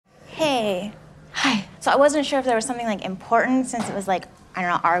Hey. Hi. So I wasn't sure if there was something like important since it was like, I don't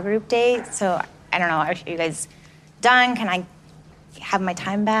know, our group date. So I don't know, are you guys done? Can I have my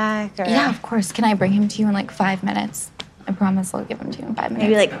time back? Or... Yeah, of course. Can I bring him to you in like 5 minutes? I promise I'll give him to you in 5 minutes.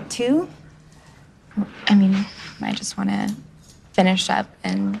 Maybe like 2? I mean, I just want to finish up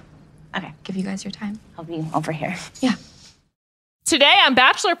and give you guys your time. I'll be over here. Yeah. Today on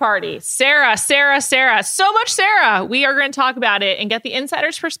Bachelor Party, Sarah. So much Sarah. We are going to talk about it and get the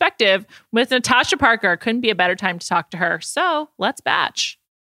insider's perspective with Natasha Parker. Couldn't be a better time to talk to her. So let's batch.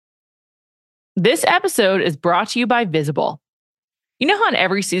 This episode is brought to you by Visible. You know how in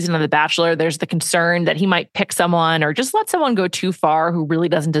every season of The Bachelor, there's the concern that he might pick someone or just let someone go too far who really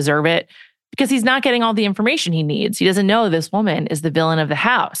doesn't deserve it because he's not getting all the information he needs. He doesn't know this woman is the villain of the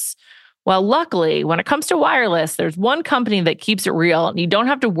house. Well, luckily, when it comes to wireless, there's one company that keeps it real, and you don't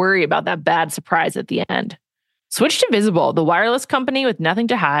have to worry about that bad surprise at the end. Switch to Visible, the wireless company with nothing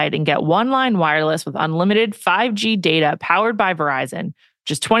to hide, and get one-line wireless with unlimited 5G data powered by Verizon.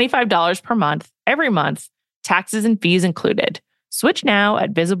 Just $25 per month, every month, taxes and fees included. Switch now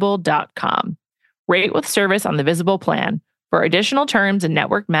at Visible.com. Rate with service on the Visible plan. For additional terms and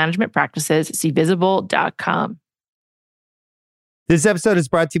network management practices, see Visible.com. This episode is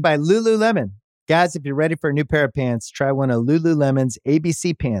brought to you by Lululemon. Guys, if you're ready for a new pair of pants, try one of Lululemon's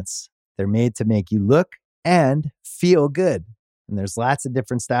ABC pants. They're made to make you look and feel good. And there's lots of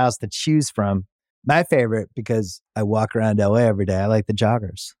different styles to choose from. My favorite, because I walk around LA every day, I like the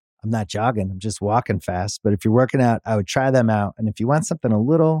joggers. I'm not jogging, I'm just walking fast. But if you're working out, I would try them out. And if you want something a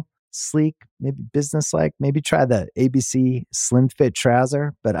little sleek, maybe business-like, maybe try the ABC Slim Fit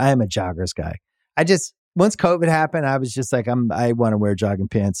trouser. But I am a joggers guy. Once COVID happened, I was just like, I want to wear jogging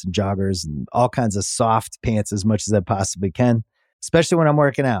pants and joggers and all kinds of soft pants as much as I possibly can, especially when I'm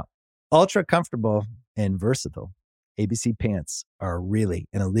working out. Ultra comfortable and versatile. ABC pants are really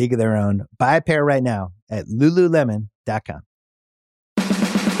in a league of their own. Buy a pair right now at Lululemon.com.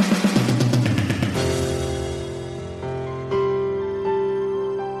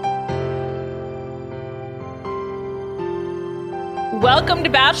 Welcome to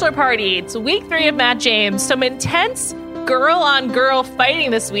Bachelor Party. It's week 3 of Matt James. Some intense girl-on-girl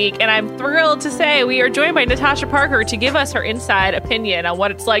fighting this week, and I'm thrilled to say we are joined by Natasha Parker to give us her inside opinion on what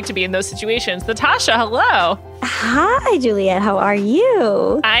it's like to be in those situations. Natasha, hello. Hi, Juliet. How are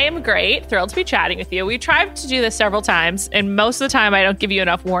you? I am great. Thrilled to be chatting with you. We tried to do this several times, and most of the time I don't give you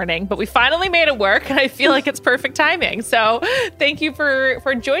enough warning, but we finally made it work, and I feel like it's perfect timing. So thank you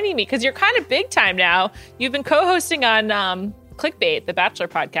for joining me, because you're kind of big time now. You've been co-hosting on Clickbait, the Bachelor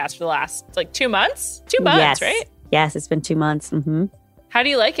podcast, for the last 2 months? 2 months, yes. Right? Yes, it's been 2 months. Mm-hmm. How do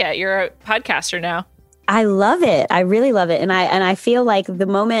you like it? You're a podcaster now. I love it. I really love it. And I feel like the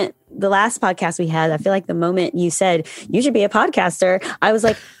last podcast we had, I feel like the moment you said, you should be a podcaster, I was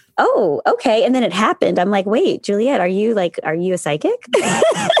like, oh, okay. And then it happened. I'm like, wait, Juliet, are you a psychic?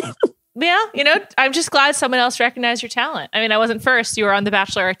 Yeah, I'm just glad someone else recognized your talent. I mean, I wasn't first. You were on The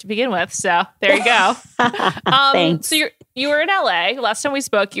Bachelor to begin with. So there you go. Thanks. So you were in LA. Last time we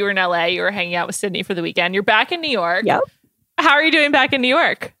spoke, you were in LA. You were hanging out with Sydney for the weekend. You're back in New York. Yep. How are you doing back in New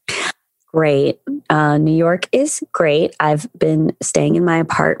York? Great. New York is great. I've been staying in my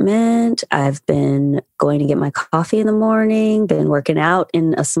apartment. I've been going to get my coffee in the morning, been working out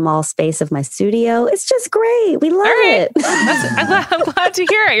in a small space of my studio. It's just great. We love it. I'm glad to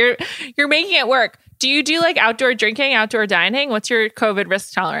hear it. You're making it work. Do you do outdoor drinking, outdoor dining? What's your COVID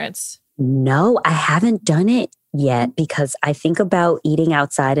risk tolerance? No, I haven't done it yet because I think about eating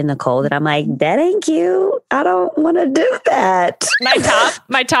outside in the cold and I'm like, that ain't cute. I don't want to do that.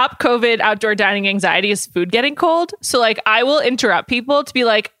 My top COVID outdoor dining anxiety is food getting cold. So I will interrupt people to be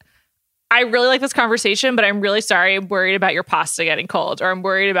like, I really like this conversation, but I'm really sorry. I'm worried about your pasta getting cold, or I'm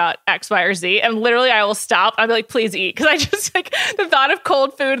worried about X, Y, or Z. And literally I will stop. I'll be like, please eat. Because I just the thought of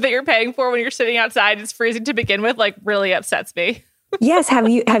cold food that you're paying for when you're sitting outside is freezing to begin with, really upsets me. Yes. Have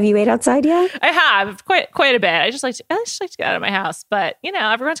you ate outside yet? I have quite a bit. I just like to get out of my house, but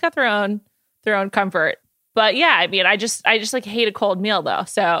everyone's got their own comfort. But yeah, I mean, I just hate a cold meal though.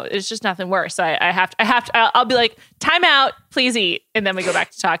 So it's just nothing worse. So I'll be like, time out, please eat. And then we go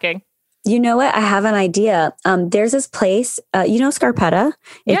back to talking. You know what? I have an idea. There's this place, Scarpetta.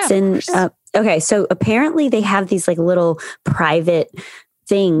 It's in, okay. So apparently they have these little private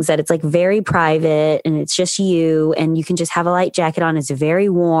things that it's very private and it's just you and you can just have a light jacket on. It's very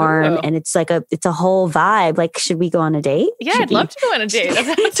warm. Ooh. And it's it's a whole vibe. Should we go on a date? Yeah, I'd love to go on a date.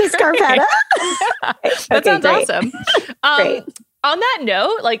 To Scarpetta. That sounds awesome. Great. on that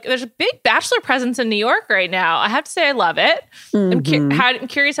note, like there's a big Bachelor presence in New York right now. I have to say I love it. I'm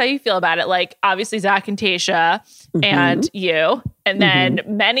curious how you feel about it. Like obviously Zach and Tayshia and you, and then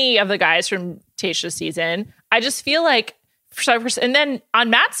many of the guys from Tayshia's season. I just feel like, and then on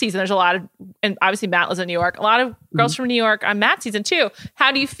Matt's season, there's a lot of, and obviously Matt lives in New York, a lot of girls from New York on Matt's season too.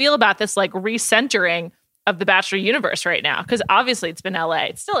 How do you feel about this like recentering of the Bachelor universe right now? Because obviously it's been LA.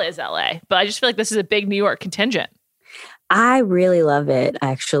 It still is LA, but I just feel like this is a big New York contingent. I really love it,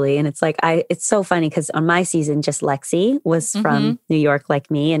 actually. And it's like, it's so funny because on my season, just Lexi was from New York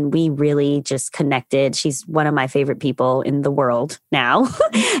like me, and we really just connected. She's one of my favorite people in the world now.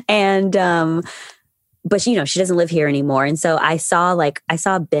 And, but you know, she doesn't live here anymore. And so I saw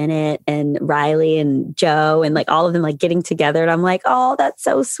Bennett and Riley and Joe and like all of them like getting together. And I'm like, oh, that's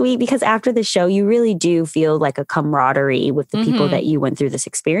so sweet. Because after the show, you really do feel like a camaraderie with the people that you went through this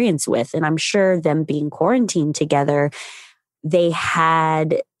experience with. And I'm sure them being quarantined together, they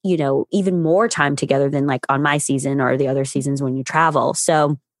had, you know, even more time together than like on my season or the other seasons when you travel.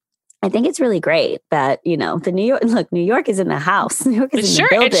 So I think it's really great that, you know, New York is in the house. New York is in the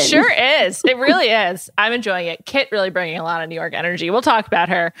building. It sure is. It really is. I'm enjoying it. Kit really bringing a lot of New York energy. We'll talk about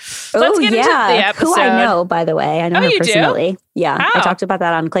her. So let's get into the episode. Who I know, by the way. I know her personally. Do? Yeah. How? I talked about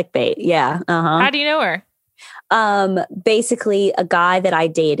that on Clickbait. Yeah. How do you know her? Basically a guy that I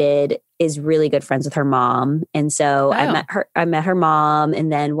dated is really good friends with her mom. And so I met her mom.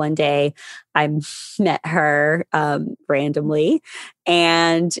 And then one day I met her, randomly,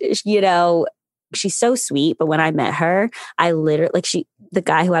 and you know, she's so sweet. But when I met her, I literally the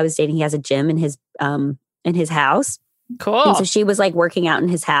guy who I was dating, he has a gym in his house. Cool. And so she was like working out in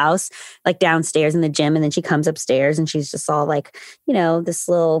his house, like downstairs in the gym. And then she comes upstairs and she's just all like, you know, this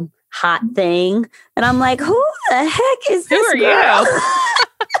little hot thing. And I'm like, who the heck is this? Who are girl? you?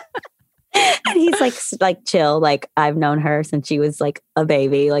 And he's like chill. Like I've known her since she was like a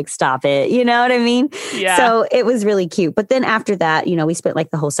baby, like stop it. You know what I mean? Yeah. So it was really cute. But then after that, you know, we spent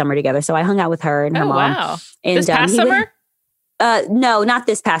like the whole summer together. So I hung out with her and her mom. Wow. And, this past summer? No, not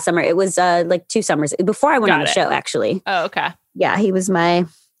this past summer. It was like 2 summers before I went on the show, actually. Oh, okay. Yeah. He was my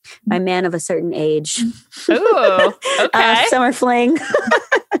man of a certain age. Ooh, okay. Summer fling.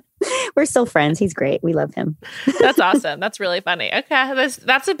 We're still friends. He's great. We love him. That's awesome. That's really funny. Okay.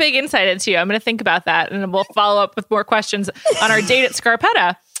 That's a big insight into you. I'm going to think about that, and we'll follow up with more questions on our date at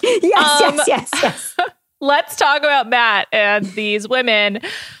Scarpetta. Yes. Let's talk about Matt and these women.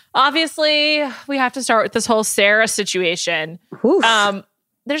 Obviously, we have to start with this whole Sarah situation.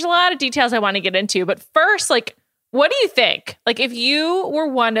 There's a lot of details I want to get into, but first, like, what do you think? Like, if you were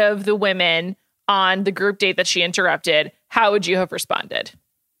one of the women on the group date that she interrupted, how would you have responded?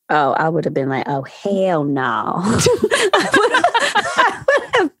 Oh, I would have been like, oh, hell no. I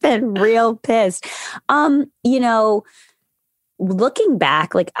would have been real pissed. You know, looking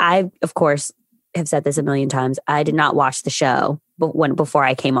back, like I, of course, have said this a million times. I did not watch the show before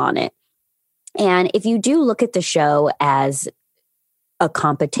I came on it. And if you do look at the show as a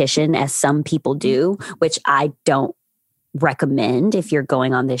competition, as some people do, which I don't recommend if you're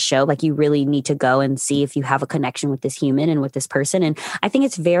going on this show, like you really need to go and see if you have a connection with this human and with this person. And I think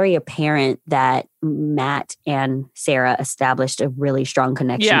it's very apparent that Matt and Sarah established a really strong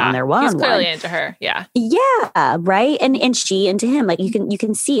connection on their one-on-one. He's clearly into her. Yeah. Yeah. Right. And she into him, like you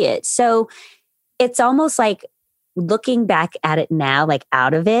can see it. So it's almost like looking back at it now, like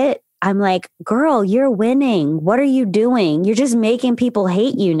out of it, I'm like, girl, you're winning. What are you doing? You're just making people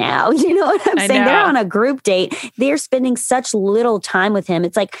hate you now. You know what I'm saying? They're on a group date. They're spending such little time with him.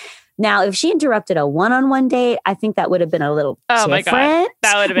 It's like, now, if she interrupted a one-on-one date, I think that would have been a little different. My God.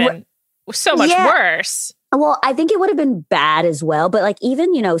 That would have been so much worse. Well, I think it would have been bad as well. But like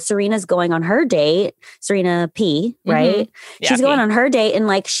even, you know, Serena's going on her date, Serena P, right? Yeah, she's going on her date and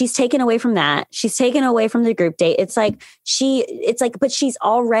like she's taken away from that. She's taken away from the group date. It's like but she's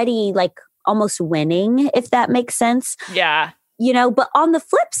already like almost winning, if that makes sense. Yeah. You know, but on the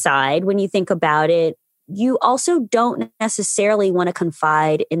flip side, when you think about it, you also don't necessarily want to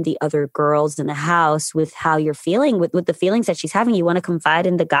confide in the other girls in the house with how you're feeling, with the feelings that she's having. You want to confide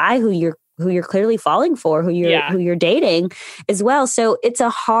in the guy who you're clearly falling for, who you're dating as well. So it's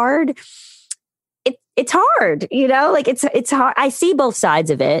hard, you know, like it's hard. I see both sides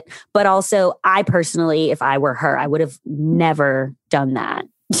of it, but also I personally, if I were her, I would have never done that.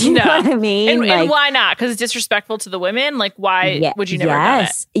 You know what I mean? And why not? Because it's disrespectful to the women? Like, why would you never have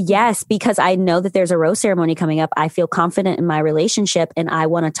done it? Yes, because I know that there's a rose ceremony coming up. I feel confident in my relationship and I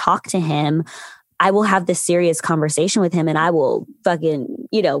want to talk to him. I will have this serious conversation with him and I will fucking,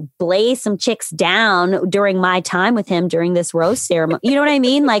 blaze some chicks down during my time with him during this roast ceremony. You know what I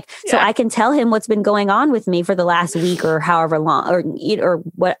mean? Like, so I can tell him what's been going on with me for the last week or however long,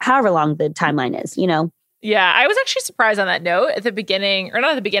 however long the timeline is, Yeah, I was actually surprised on that note at the beginning, or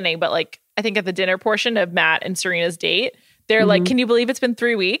not at the beginning, but like, I think at the dinner portion of Matt and Serena's date, they're like, can you believe it's been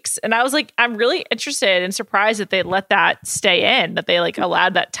 3 weeks? And I was like, I'm really interested and surprised that they let that stay in, that they like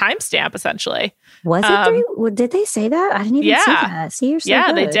allowed that timestamp essentially. Was it 3? Did they say that? I didn't even see that. See, you're so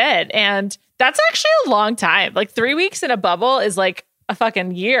good. They did. And that's actually a long time. Like 3 weeks in a bubble is like a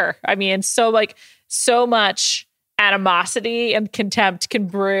fucking year. I mean, so much animosity and contempt can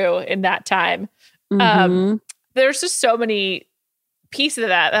brew in that time. There's just so many pieces of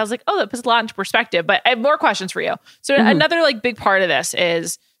that. I was like, oh, that puts a lot into perspective. But I have more questions for you. So another like big part of this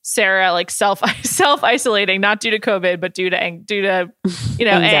is Sarah like self isolating, not due to COVID, but due to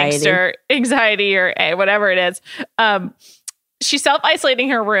angst or anxiety or whatever it is. She's self isolating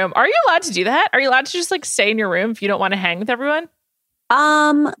her room. Are you allowed to do that? Are you allowed to just like stay in your room if you don't want to hang with everyone?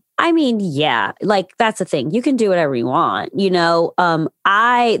 I mean, yeah, like that's the thing. You can do whatever you want.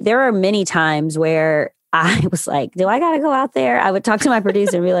 There are many times where I was like, do I got to go out there? I would talk to my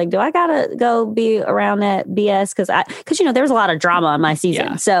producer and be like, do I got to go be around that BS? Cause there was a lot of drama on my season.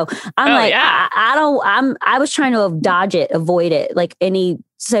 Yeah. So I'm I was trying to dodge it, avoid it,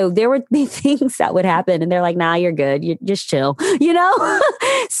 so there would be things that would happen and they're like, nah, you're good. You just chill,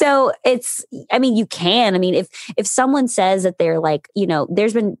 So you can, if someone says that they're like,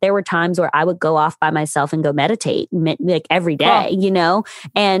 there were times where I would go off by myself and go meditate like every day,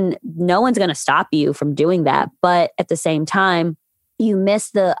 and no one's going to stop you from doing that. But at the same time, you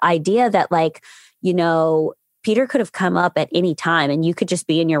miss the idea that Peter could have come up at any time and you could just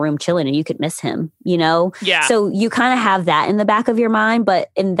be in your room chilling and you could miss him, Yeah. So you kind of have that in the back of your mind. But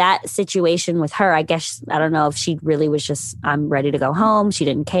in that situation with her, I guess, I don't know if she really was just, I'm ready to go home. She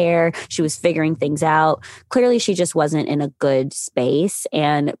didn't care. She was figuring things out. Clearly, she just wasn't in a good space.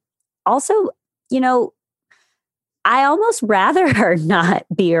 And also, I almost rather her not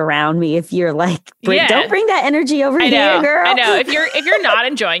be around me if you're like, don't bring that energy over here, girl. I know. If you're not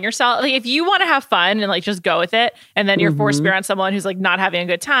enjoying yourself, like if you want to have fun and like just go with it, and then you're forced to be around someone who's like not having a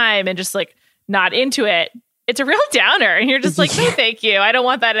good time and just like not into it, it's a real downer. And you're just like, no, thank you. I don't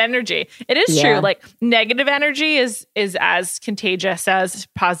want that energy. It is true. Like negative energy is as contagious as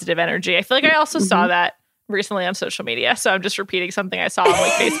positive energy. I feel like I also saw that recently on social media. So I'm just repeating something I saw on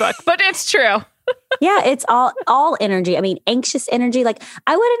like Facebook, but it's true. Yeah, it's all energy. I mean, anxious energy. Like,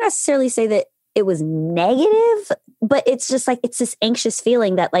 I wouldn't necessarily say that it was negative, but it's just like, it's this anxious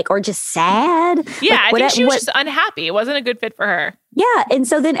feeling that like, or just sad. Yeah, like, I think she was just unhappy. It wasn't a good fit for her. Yeah. And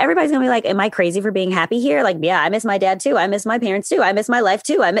so then everybody's going to be like, am I crazy for being happy here? Like, yeah, I miss my dad too. I miss my parents too. I miss my life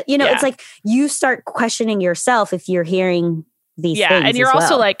too. It's like you start questioning yourself if you're hearing these things. Yeah, and you're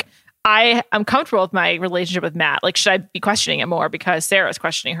also like, I'm comfortable with my relationship with Matt. Like, should I be questioning it more because Sarah's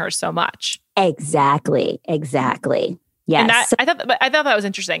questioning her so much? Exactly. Yes. And I thought that was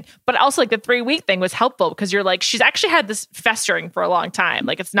interesting. But also like the 3-week thing was helpful because you're like, she's actually had this festering for a long time.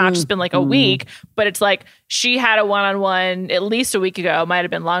 Like it's not just been like a week, but it's like she had a one-on-one at least a week ago. It might have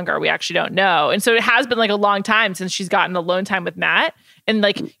been longer. We actually don't know. And so it has been like a long time since she's gotten alone time with Matt. And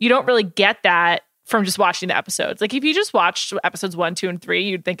like, you don't really get that from just watching the episodes. Like if you just watched episodes 1, 2, and 3,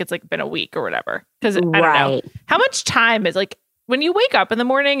 you'd think it's like been a week or whatever. Because I don't know. How much time is like, when you wake up in the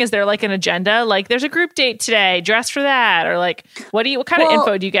morning, is there like an agenda? Like there's a group date today, dress for that. Or like, what kind of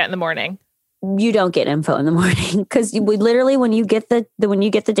info do you get in the morning? You don't get info in the morning because literally when you get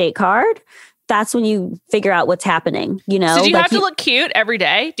the date card, that's when you figure out what's happening, So do you have to look cute every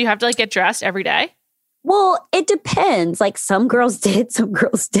day? Do you have to like get dressed every day? Well, it depends. Like some girls did, some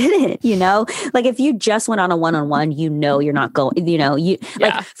girls didn't, like if you just went on a one-on-one, you're not going,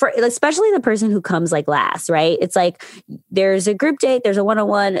 like for especially the person who comes like last, right? It's like there's a group date, there's a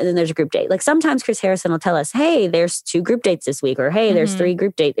one-on-one, and then there's a group date. Like sometimes Chris Harrison will tell us, hey, there's 2 group dates this week, or hey, there's 3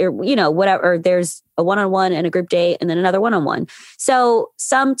 group dates, or whatever, or there's a one-on-one and a group date and then another one-on-one. So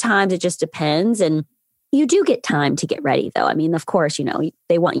sometimes it just depends. And you do get time to get ready, though. I mean, of course,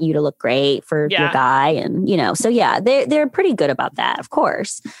 they want you to look great for your guy. And, so yeah, they're pretty good about that, of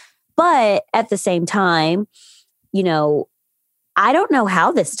course. But at the same time, I don't know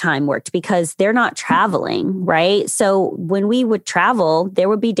how this time worked because they're not traveling, right? So when we would travel, there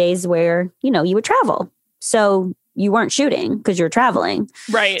would be days where, you would travel. So you weren't shooting because you were traveling.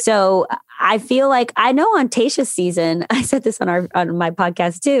 Right. So I feel like I know on Tayshia's season, I said this on my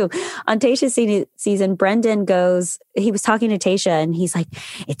podcast too. On Tayshia's season, Brendan he was talking to Tayshia and he's like,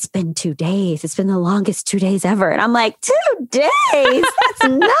 it's been 2 days. It's been the longest 2 days ever. And I'm like, 2 days? That's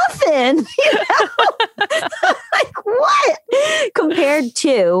nothing. Like what? Compared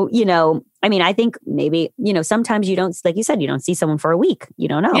to, I mean, I think maybe, sometimes you don't, like you said, you don't see someone for a week. You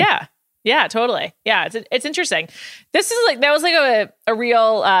don't know. Yeah. Yeah, totally. Yeah. It's interesting. This is that was like a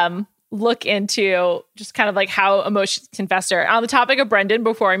real, look into just kind of like how emotions can fester. On the topic of Brendan,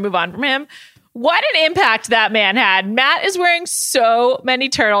 before I move on from him, what an impact that man had. Matt is wearing so many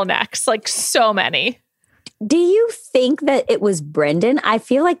turtlenecks, like so many. Do you think that it was Brendan? I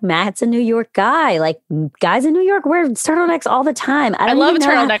feel like Matt's a New York guy. Like guys in New York wear turtlenecks all the time. I love a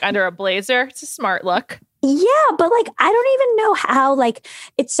turtleneck under a blazer. It's a smart look. Yeah, but like I don't even know how. Like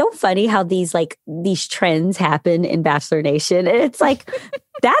it's so funny how these trends happen in Bachelor Nation, and it's like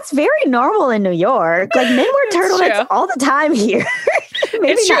that's very normal in New York. Like men wear turtlenecks all the time here. Maybe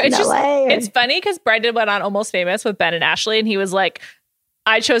it's true. Not in LA. It's funny because Brendan went on Almost Famous with Ben and Ashley, and he was like,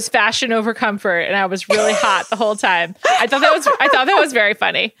 "I chose fashion over comfort," and I was really hot the whole time. I thought that was very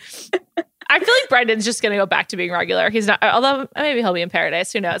funny. I feel like Brendan's just going to go back to being regular. He's not, although maybe he'll be in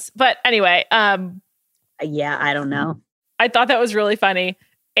Paradise. Who knows? But anyway, yeah, I don't know. I thought that was really funny.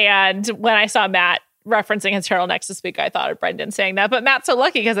 And when I saw Matt referencing his turtlenecks this week, I thought of Brendan saying that. But Matt's so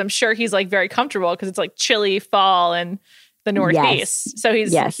lucky because I'm sure he's like very comfortable because it's like chilly fall in the Northeast. So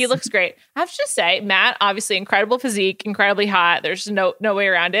he looks great. I have to just say, Matt, obviously incredible physique, incredibly hot. There's no way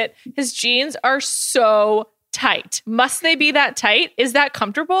around it. His jeans are so tight. Must they be that tight? Is that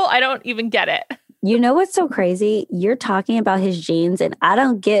comfortable? I don't even get it. You know what's so crazy? You're talking about his jeans and I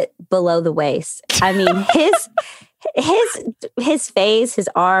don't get below the waist. I mean, his face, his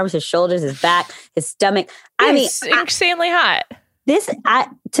arms, his shoulders, his back, his stomach. It's insanely hot.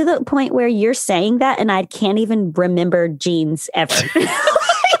 To the point where you're saying that and I can't even remember jeans ever.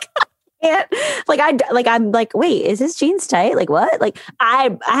 I'm like, wait, is his jeans tight? Like what? Like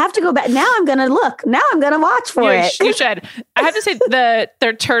I have to go back. Now I'm going to look. Now I'm going to watch for it. You should. I have to say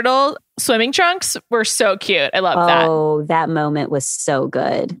their turtle swimming trunks were so cute. I love that. Oh, that moment was so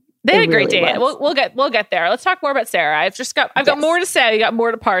good. They had a great date. We'll get there. Let's talk more about Sarah. I've got more to say. I got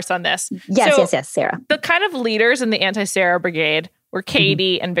more to parse on this. Yes, Sarah. The kind of leaders in the anti-Sarah brigade were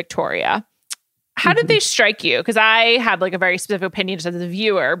Katie and Victoria. How did they strike you? Because I had like a very specific opinion just as a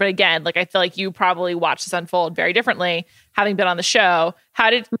viewer. But again, like I feel like you probably watched this unfold very differently, having been on the show.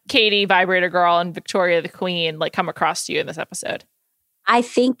 How did Katie, Vibrator Girl, and Victoria, the Queen, like come across to you in this episode? I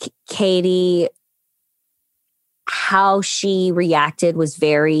think Katie, how she reacted was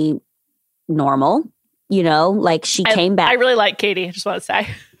very normal. Like she came back. I really like Katie, I just want to say.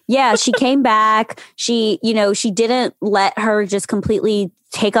 Yeah, she came back. She didn't let her just completely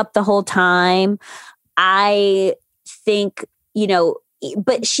take up the whole time. I think,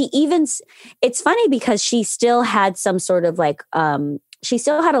 but it's funny because she still had some sort of like, she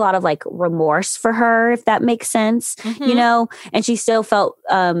still had a lot of like remorse for her, if that makes sense, and she still felt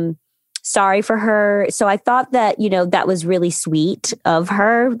sorry for her. So I thought that, that was really sweet of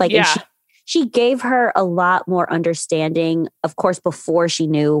her. Like, yeah. She gave her a lot more understanding, of course, before she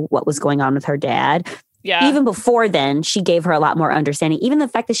knew what was going on with her dad. Yeah. Even before then, she gave her a lot more understanding. Even the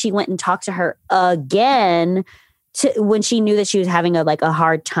fact that she went and talked to her again when she knew that she was having a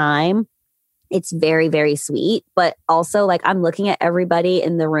hard time. It's very, very sweet. But also, like, I'm looking at everybody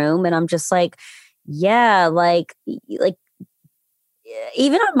in the room and I'm just like, yeah, like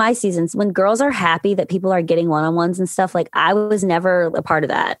even on my seasons, when girls are happy that people are getting one-on-ones and stuff, like I was never a part of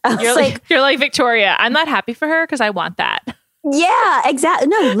that. You're like Victoria. I'm not happy for her because I want that. Yeah, exactly.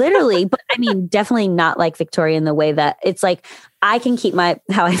 No, literally. But I mean, definitely not like Victoria in the way that it's like I can keep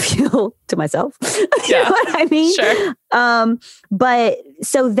how I feel to myself. You know what I mean? Sure. But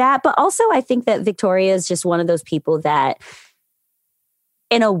also I think that Victoria is just one of those people that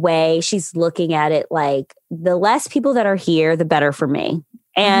in a way she's looking at it like the less people that are here, the better for me.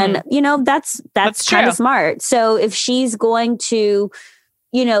 And, that's kind of smart. So if she's going to,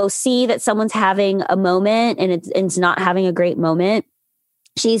 see that someone's having a moment and it's not having a great moment,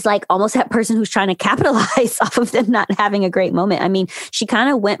 she's like almost that person who's trying to capitalize off of them not having a great moment. I mean, she kind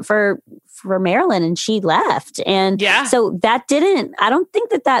of went for Marilyn and she left. And so I don't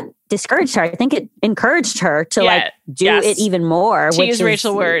think that discouraged her. I think it encouraged her to do it even more. She used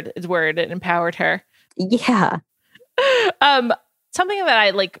Rachel word. It empowered her. Yeah. Something that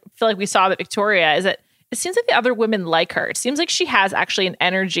I feel like we saw with Victoria is that it seems like the other women like her. It seems like she has actually an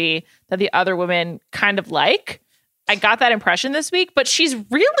energy that the other women kind of like. I got that impression this week, but she's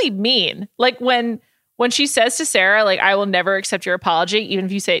really mean. Like when when she says to Sarah, like, I will never accept your apology, even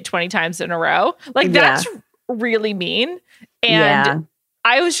if you say it 20 times in a row, like that's really mean. And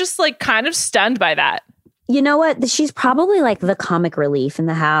I was just like kind of stunned by that. You know what? She's probably like the comic relief in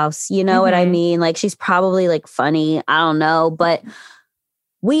the house. You know what I mean? Like she's probably like funny. I don't know. But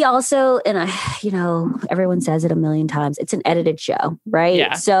we also, and everyone says it a million times, it's an edited show, right?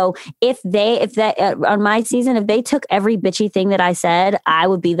 Yeah. So if on my season, if they took every bitchy thing that I said, I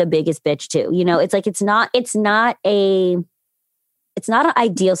would be the biggest bitch too. You know, it's like, it's not an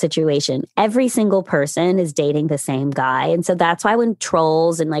ideal situation. Every single person is dating the same guy. And so that's why when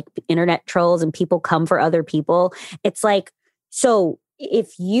trolls and like internet trolls and people come for other people, it's like, so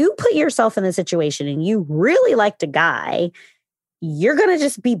if you put yourself in the situation and you really liked a guy, you're going to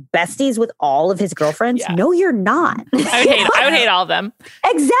just be besties with all of his girlfriends? Yeah. No, you're not. I would hate all of them.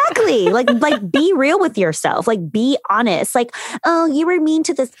 Exactly. Like be real with yourself. Like be honest. Like, oh, you were mean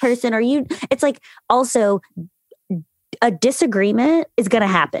to this person it's like also a disagreement is going to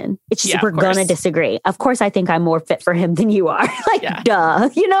happen. It's just we're going to disagree. Of course, I think I'm more fit for him than you are. Duh.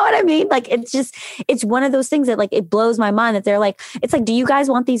 You know what I mean? Like, it's one of those things that like, it blows my mind that they're like, it's like, do you guys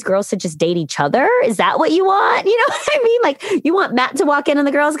want these girls to just date each other? Is that what you want? You know what I mean? Like you want Matt to walk in and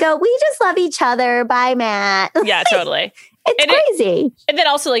the girls go, we just love each other. Bye, Matt. Yeah, totally. It's crazy. And then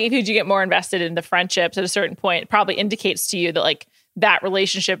also like, if you do get more invested in the friendships at a certain point, it probably indicates to you that like that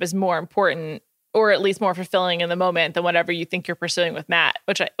relationship is more important or at least more fulfilling in the moment than whatever you think you're pursuing with Matt,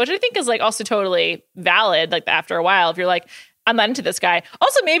 which I think is like also totally valid. Like after a while, if you're like, I'm not into this guy.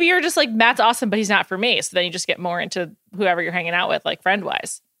 Also, maybe you're just like, Matt's awesome, but he's not for me. So then you just get more into whoever you're hanging out with, like friend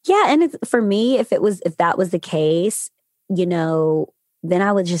wise. Yeah. And for me, if that was the case, you know, then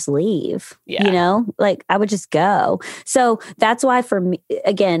I would just leave, you know, like I would just go. So that's why for me,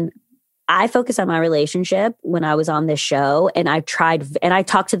 again, I focused on my relationship when I was on this show, and I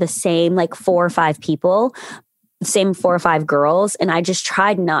talked to the same like 4 or 5 people, same 4 or 5 girls. And I just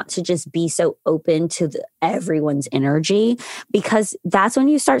tried not to just be so open to everyone's energy, because that's when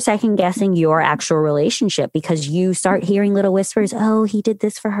you start second guessing your actual relationship, because you start hearing little whispers. Oh, he did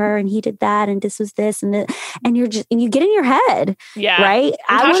this for her and he did that. And this was this and that. And you get in your head. Yeah. Right.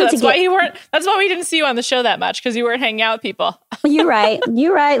 That's why we didn't see you on the show that much, because you weren't hanging out with people. You're right.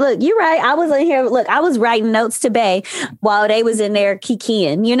 Look, you're right. I was in here. Look, I was writing notes to Bay while they was in there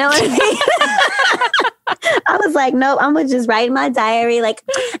kikiing. You know what I mean? I was like, nope, I'm going to just write in my diary like,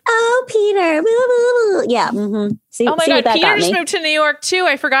 oh, Peter. Blah, blah, blah. Yeah. Mm-hmm. See, oh my God. Peter just moved to New York too.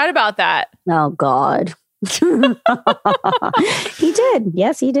 I forgot about that. Oh God. He did.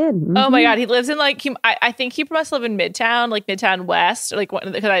 Yes, he did. Mm-hmm. Oh my God. He lives in like, I think he must live in Midtown, like Midtown West, like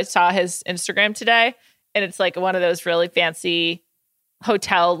because I saw his Instagram today, and it's like one of those really fancy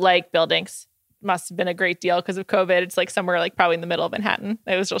hotel-like buildings. Must have been a great deal because of COVID. It's like somewhere like probably in the middle of Manhattan.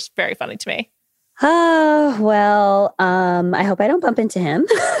 It was just very funny to me. Oh, well, I hope I don't bump into him.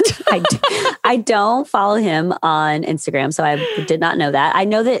 I don't follow him on Instagram, so I did not know that. I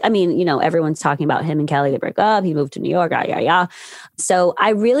know that, I mean, you know, everyone's talking about him and Kelly. They break up. He moved to New York. Yeah. So I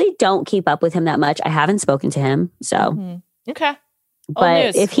really don't keep up with him that much. I haven't spoken to him. So. Okay.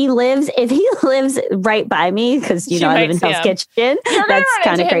 But if he lives right by me, because I live in Hell's Kitchen, that's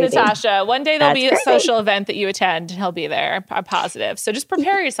kind of crazy. Natasha, one day there'll be a social event that you attend, and he'll be there. I'm positive. So just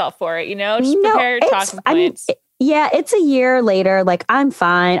prepare yourself for it. Just prepare your talking points. It's a year later. Like I'm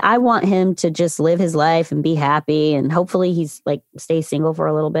fine. I want him to just live his life and be happy, and hopefully he's like stay single for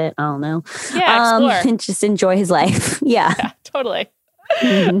a little bit. I don't know. Yeah, explore. And just enjoy his life. Yeah totally.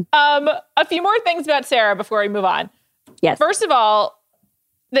 Mm-hmm. A few more things about Sarah before we move on. Yes. First of all,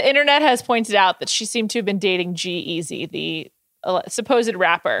 the internet has pointed out that she seemed to have been dating G-Eazy, the supposed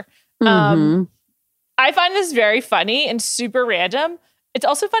rapper. Mm-hmm. I find this very funny and super random. It's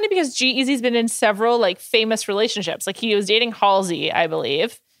also funny because G-Eazy's been in several like famous relationships. Like he was dating Halsey, I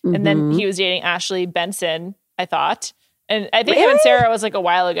believe. Mm-hmm. And then he was dating Ashley Benson, I thought. And I think him and Sarah was like a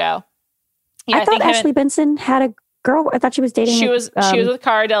while ago. Yeah, I thought Ashley Benson had a girl. I thought she was dating. She was with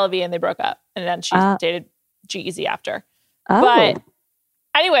Cara Delevingne and they broke up. And then she dated G-Eazy after. Oh. But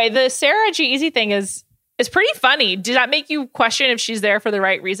anyway, the Sarah G-Eazy thing is pretty funny. Did that make you question if she's there for the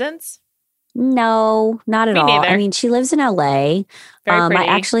right reasons? No, not at all. Neither. I mean, she lives in LA. Very pretty. I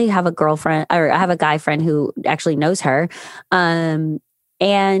actually have a girlfriend, or I have a guy friend who actually knows her. And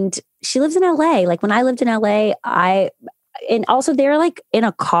she lives in LA. Like when I lived in LA, and also they're like in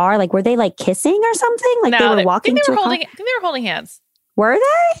a car. Like were they like kissing or something? Like they were walking to a car? I think they were holding hands. Were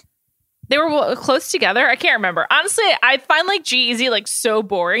they? They were close together. I can't remember. Honestly, I find like G-Eazy like so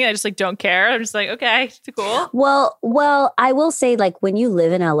boring. I just like don't care. I'm just like, okay, it's cool. Well, I will say like when you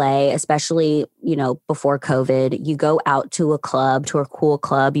live in LA, especially, before COVID, you go out to a club, to a cool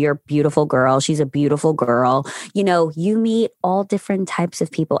club. You're a beautiful girl. She's a beautiful girl. You meet all different types of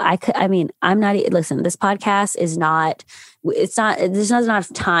people. Listen, this podcast is not, there's not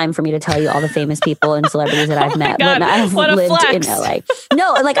enough time for me to tell you all the famous people and celebrities that I've met. God, I've what a lived flex. in LA.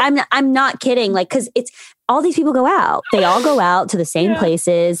 No, like I'm not kidding. Like, cause it's all these people go out. They all go out to the same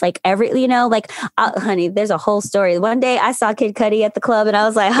places. Like honey, there's a whole story. One day I saw Kid Cudi at the club and I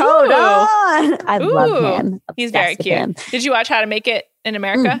was like, hold on. I love him. He's very cute. Him. Did you watch How to Make It in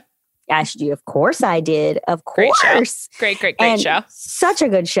America? Of course I did. Of course. Great show. Such a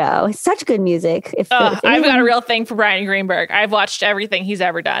good show. Such good music. I've got a real thing for Brian Greenberg. I've watched everything he's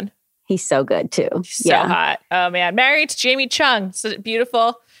ever done. He's so good too. He's so hot. Oh man. Married to Jamie Chung. It's a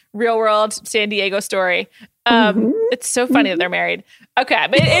beautiful real world San Diego story. It's so funny that they're married. Okay.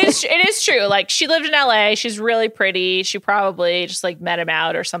 But it is true. Like she lived in LA. She's really pretty. She probably just like met him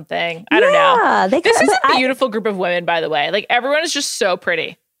out or something. I don't know. This is a beautiful group of women, by the way. Like everyone is just so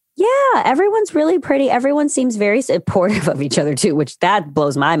pretty. Yeah, everyone's really pretty. Everyone seems very supportive of each other too, which that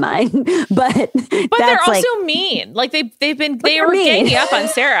blows my mind. But they're also mean. Like they were ganging up on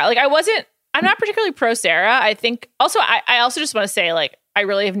Sarah. Like I'm not particularly pro Sarah. I think also I also just want to say like I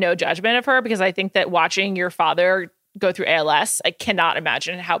really have no judgment of her because I think that watching your father go through ALS, I cannot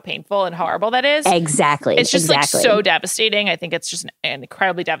imagine how painful and horrible that is. Exactly. It's just like so devastating. I think it's just an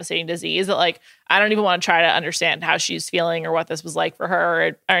incredibly devastating disease that like, I don't even want to try to understand how she's feeling or what this was like for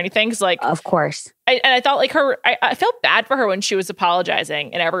her or anything. Cause like, of course. I thought like I felt bad for her when she was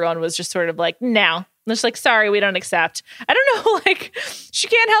apologizing and everyone was just sort of like, no, just like, sorry, we don't accept. I don't know. Like she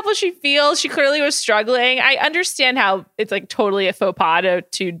can't help what she feels. She clearly was struggling. I understand how it's like totally a faux pas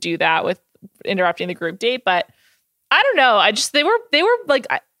to do that with interrupting the group date, but I don't know. They were like,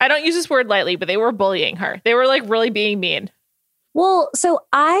 I don't use this word lightly, but they were bullying her. They were like really being mean. Well, so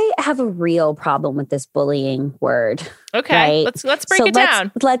I have a real problem with this bullying word. Okay. Right? Let's break it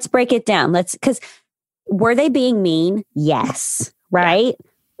down. Let's break it down. Because were they being mean? Yes. Right.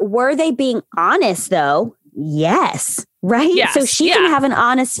 Yeah. Were they being honest though? Yes. Right. Yes. So she can have an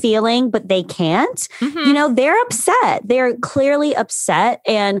honest feeling, but they can't. Mm-hmm. They're upset. They're clearly upset.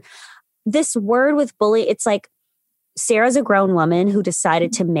 And this word with bully, it's like, Sarah's a grown woman who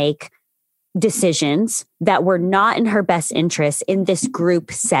decided to make decisions that were not in her best interest in this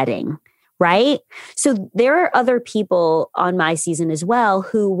group setting, right? So there are other people on my season as well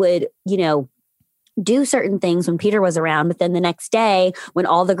who would, do certain things when Peter was around, but then the next day when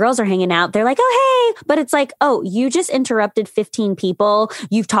all the girls are hanging out, they're like, oh, hey, but it's like, oh, you just interrupted 15 people.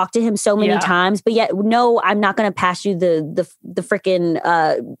 You've talked to him so many times, but yet, no, I'm not going to pass you the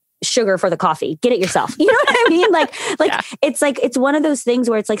freaking, sugar for the coffee. Get it yourself. You know what I mean? It's one of those things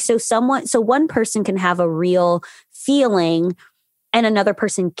where it's like, so one person can have a real feeling and another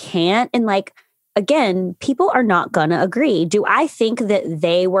person can't. And like, again, people are not gonna agree. Do I think that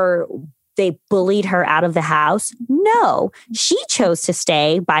they bullied her out of the house? No, she chose to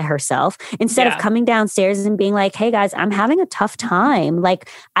stay by herself instead of coming downstairs and being like, hey guys, I'm having a tough time. Like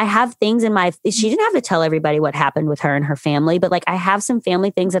I have things she didn't have to tell everybody what happened with her and her family, but like I have some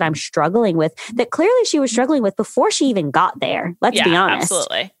family things that I'm struggling with that clearly she was struggling with before she even got there. Let's be honest.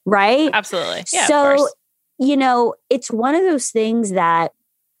 Absolutely. Right? Absolutely. Yeah, so, it's one of those things that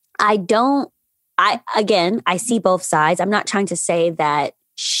I see both sides. I'm not trying to say that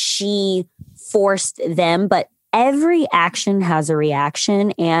she forced them, but every action has a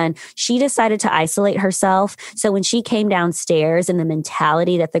reaction, and she decided to isolate herself. So when she came downstairs and the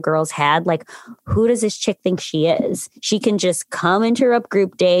mentality that the girls had, like, who does this chick think she is? She can just come interrupt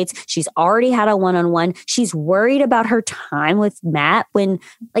group dates. She's already had a one-on-one. She's worried about her time with Matt when,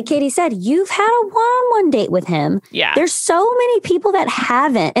 like Katie said, you've had a one-on-one date with him. Yeah. There's so many people that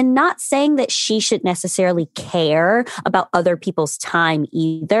haven't, and not saying that she should necessarily care about other people's time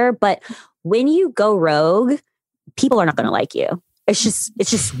either, but when you go rogue, people are not going to like you. It's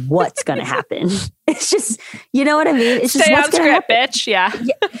just what's going to happen. It's just, you know what I mean? It's just stay what's on going to script, happen. bitch. Yeah.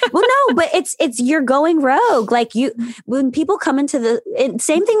 Well, no, but it's you're going rogue. Like when people come into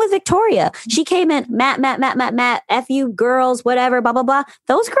same thing with Victoria. She came in, Matt, F you girls, whatever, blah, blah, blah.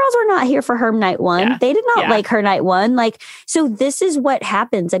 Those girls were not here for her night one. Yeah. They did not like her night one. Like, so this is what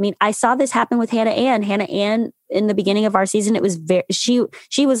happens. I mean, I saw this happen with Hannah Ann. Hannah Ann, in the beginning of our season, it was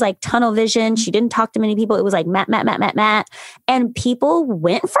she was like tunnel vision. She didn't talk to many people. It was like Matt. And people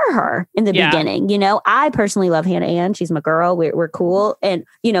went for her in the beginning. I personally love Hannah Ann. She's my girl. We're cool. And,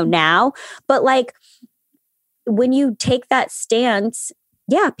 now, but like when you take that stance,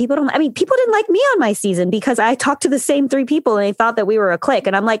 people didn't like me on my season because I talked to the same 3 people and they thought that we were a clique.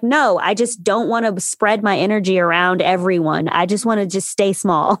 And I'm like, no, I just don't want to spread my energy around everyone. I just want to just stay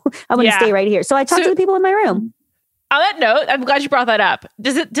small. I want to stay right here. So I talked to the people in my room. On that note, I'm glad you brought that up.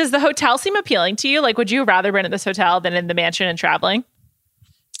 Does the hotel seem appealing to you? Like, would you rather been at this hotel than in the mansion and traveling?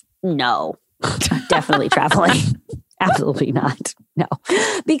 No, definitely traveling. Absolutely not. No,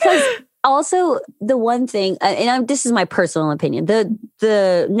 because also the one thing, this is my personal opinion, the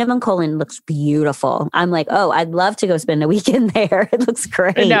Nevancolin looks beautiful. I'm like, oh, I'd love to go spend a weekend there. It looks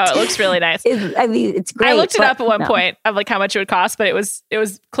great. No, it looks really nice. It's great. I looked it up at one point of like how much it would cost, but it was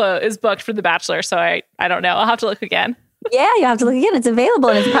booked for The Bachelor. So I don't know. I'll have to look again. Yeah, you have to look again. It's available,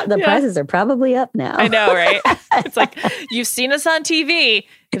 and the prices are probably up now. I know, right? It's like, you've seen us on TV.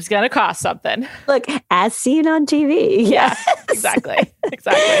 It's going to cost something. Look, as seen on TV. Yeah, exactly.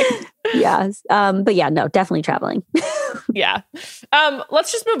 Yes. But yeah, no, definitely traveling. Yeah.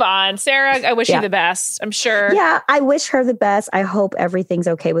 Let's just move on. Sarah, I wish you the best. I'm sure. Yeah, I wish her the best. I hope everything's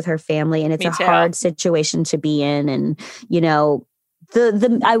okay with her family. And it's a hard situation to be in. And, you know,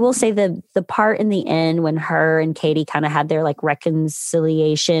 I will say the part in the end when her and Katie kind of had their like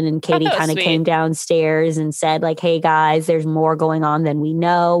reconciliation, and Katie kind of came downstairs and said like, hey guys, there's more going on than we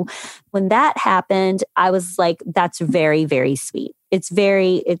know. When that happened, I was like, that's very, very sweet. It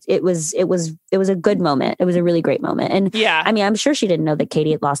was a good moment. It was a really great moment. And I mean, I'm sure she didn't know that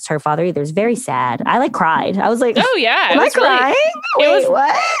Katie had lost her father either. It was very sad. I like cried. I was like, oh yeah. Am I crying?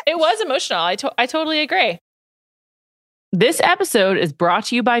 What? It was emotional. I totally agree. This episode is brought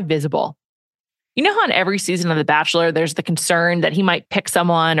to you by Visible. You know how in every season of The Bachelor, there's the concern that he might pick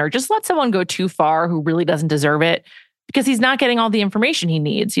someone or just let someone go too far who really doesn't deserve it because he's not getting all the information he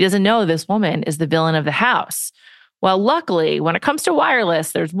needs. He doesn't know this woman is the villain of the house. Well, luckily, when it comes to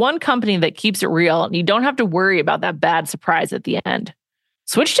wireless, there's one company that keeps it real, and you don't have to worry about that bad surprise at the end.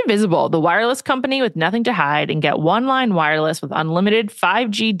 Switch to Visible, the wireless company with nothing to hide, and get one-line wireless with unlimited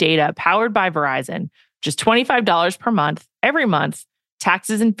 5G data powered by Verizon. Just $25 per month, every month,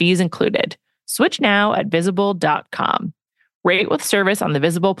 taxes and fees included. Switch now at Visible.com. Rate with service on the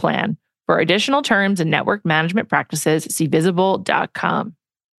Visible plan. For additional terms and network management practices, see Visible.com.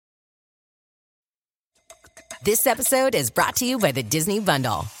 This episode is brought to you by the Disney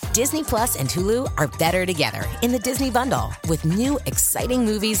Bundle. Disney Plus and Hulu are better together in the Disney Bundle with new exciting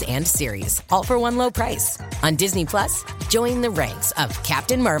movies and series, all for one low price. On Disney Plus, join the ranks of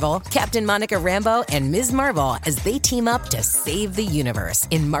Captain Marvel, Captain Monica Rambeau, and Ms. Marvel as they team up to save the universe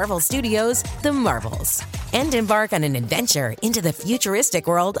in Marvel Studios' The Marvels. And embark on an adventure into the futuristic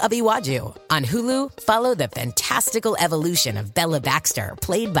world of Iwaju. On Hulu, follow the fantastical evolution of Bella Baxter,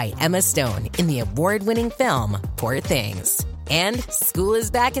 played by Emma Stone, in the award-winning film Poor Things. And school is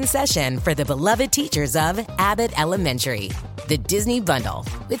back in session for the beloved teachers of Abbott Elementary. The Disney Bundle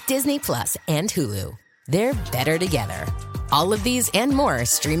with Disney Plus and Hulu. They're better together. All of these and more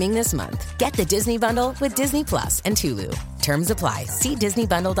streaming this month. Get the Disney Bundle with Disney Plus and Hulu. Terms apply. See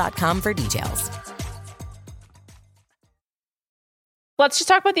DisneyBundle.com for details. Let's just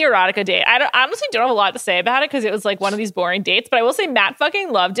talk about the erotica date. I honestly don't have a lot to say about it because it was like one of these boring dates, but I will say Matt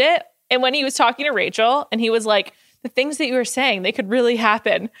fucking loved it. And when he was talking to Rachel and he was like, the things that you were saying, they could really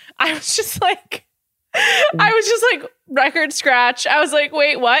happen. I was just like, record scratch. I was like,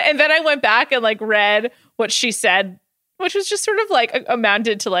 wait, what? And then I went back and like read what she said, which was just sort of like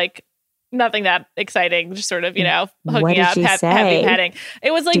amounted to like nothing that exciting, just sort of, you know, hooking up, heavy petting.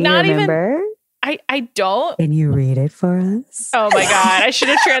 It was like not even. I don't. Can you read it for us? Oh my God. I should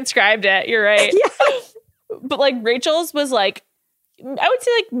have transcribed it. You're right. Yes. But like Rachel's was like, I would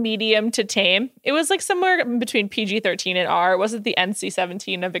say like medium to tame. It was like somewhere between PG-13 and R. It wasn't the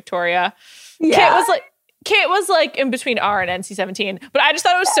NC-17 of Victoria. Yeah. Kit was like in between R and NC-17. But I just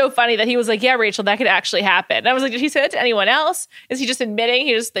thought it was so funny that he was like, yeah, Rachel, that could actually happen. And I was like, did he say that to anyone else? Is he just admitting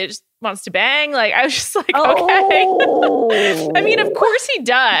they just wants to bang? Like, I was just like, okay. I mean, of course he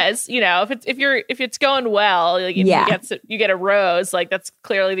does. You know, if it's going well, like, you get a rose. Like, that's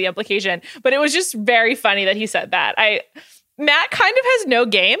clearly the implication. But it was just very funny that he said that. Matt kind of has no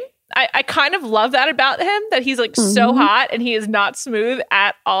game. I kind of love that about him, that he's like so hot and he is not smooth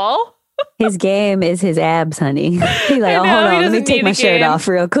at all. His game is his abs, honey. He's like, hold on, let me take my shirt off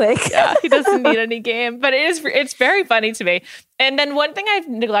real quick. Yeah, he doesn't need any game, but it's very funny to me. And then one thing I've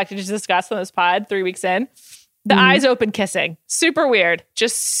neglected to discuss on this pod 3 weeks in, the eyes open kissing. Super weird.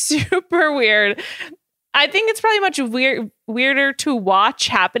 Just super weird. I think it's probably much weirder to watch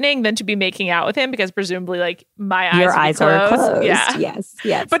happening than to be making out with him because presumably like your eyes are closed. Yeah.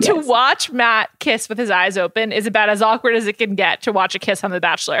 Yes. But to watch Matt kiss with his eyes open is about as awkward as it can get to watch a kiss on The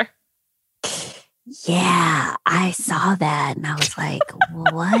Bachelor. Yeah, I saw that and I was like,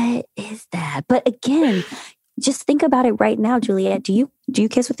 what is that? But again, just think about it right now, Juliet. Do you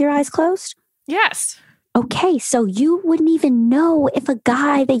kiss with your eyes closed? Yes. Okay, so you wouldn't even know if a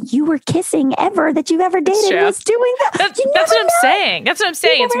guy that you were kissing that you've ever dated was doing that. That's what I'm saying. That's what I'm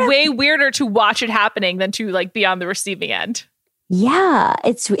saying. It's way weirder to watch it happening than to like be on the receiving end. Yeah,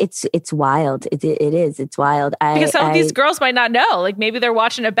 it's wild. It is. It's wild. Because some of these girls might not know. Like maybe they're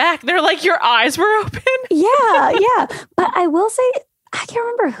watching it back. They're like, your eyes were open. Yeah. But I will say, I can't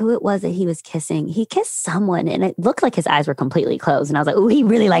remember who it was that he was kissing. He kissed someone and it looked like his eyes were completely closed. And I was like, oh, he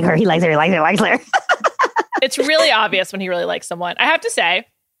really liked her. He likes her. He likes her. He likes her. It's really obvious when he really likes someone. I have to say,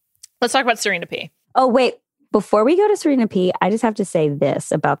 let's talk about Serena P. Oh, wait. Before we go to Serena P, I just have to say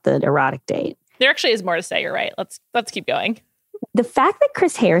this about the erotic date. There actually is more to say. You're right. Let's keep going. The fact that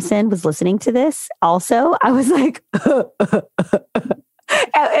Chris Harrison was listening to this also, I was like,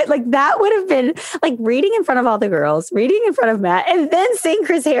 like that would have been like reading in front of all the girls, reading in front of Matt, and then seeing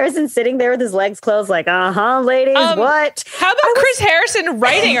Chris Harrison sitting there with his legs closed like, ladies, what? How about Chris Harrison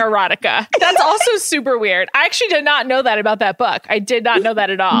writing erotica? That's also super weird. I actually did not know that about that book. I did not know that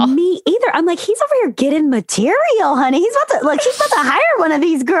at all. Me either. I'm like, he's over here getting material, honey. She's about to hire one of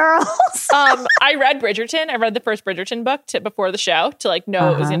these girls. I read Bridgerton. I read the first Bridgerton book before the show to like know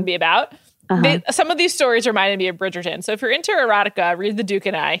what it was going to be about. Some of these stories reminded me of Bridgerton. So if you're into erotica, read The Duke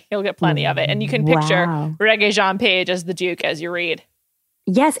and I. You'll get plenty of it. And you can picture Regé-Jean Page as the Duke as you read.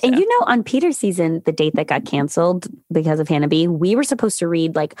 Yes. And on Peter's season, the date that got canceled because of Hannah B, we were supposed to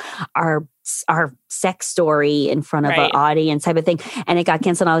read like our sex story in front of an audience type of thing. And it got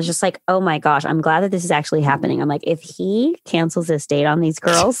canceled. I was just like, oh my gosh, I'm glad that this is actually happening. I'm like, if he cancels this date on these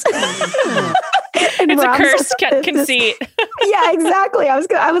girls... It's a cursed conceit. Yeah, exactly. I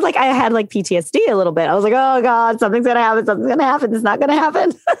was like, I had like PTSD a little bit. I was like, oh God, something's going to happen. Something's going to happen. It's not going to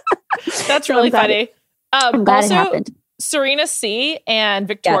happen. That's really funny. I'm glad it happened. Serena C and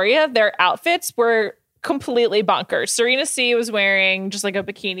Victoria, their outfits were completely bonkers. Serena C was wearing just like a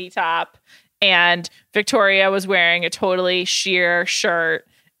bikini top and Victoria was wearing a totally sheer shirt.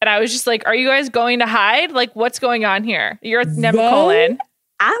 And I was just like, are you guys going to hide? Like, what's going on here? You're at Nemacolin.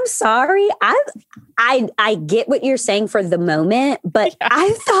 I'm sorry. I get what you're saying for the moment, but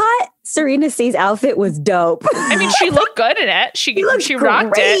I thought Serena C's outfit was dope. I mean, she looked good in it. She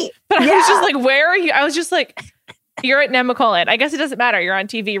rocked it. But I was just like, where are you? I was just like, you're at Nemacolin. I guess it doesn't matter. You're on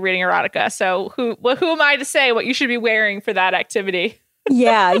TV reading erotica. So who am I to say what you should be wearing for that activity?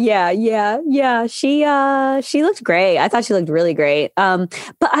 Yeah. She looked great. I thought she looked really great. But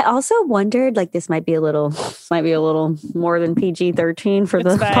I also wondered, like, this might be a little more than PG-13 for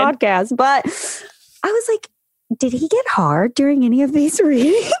the podcast. But I was like, did he get hard during any of these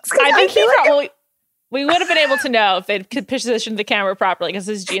readings? I think he probably. We would have been able to know if they could position the camera properly because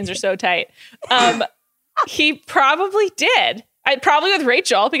his jeans are so tight. He probably did. Probably with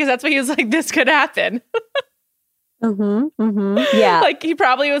Rachel because that's what he was like. This could happen. Yeah. Like he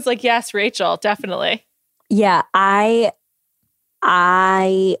probably was like, yes, Rachel, definitely. Yeah.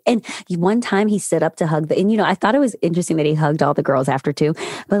 And one time he stood up to hug and I thought it was interesting that he hugged all the girls after too,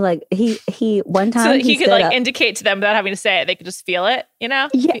 but like he one time so he could like indicate to them without having to say it. They could just feel it, Yeah.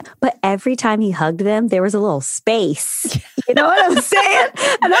 But every time he hugged them, there was a little space. You know what I'm saying?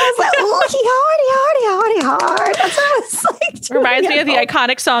 And I was like, oh, he hard. That's what I was like. Reminds me of the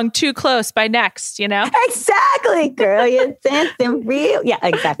iconic song Too Close by Next, Exactly. Girl, you're dancing real. Yeah,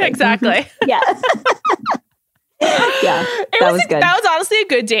 exactly. Exactly. Yeah. Yeah, that was good. That was honestly a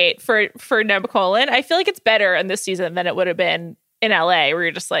good date for Nemacolin. I feel like it's better in this season than it would have been in LA, where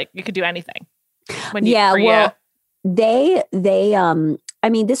you're just like you could do anything. I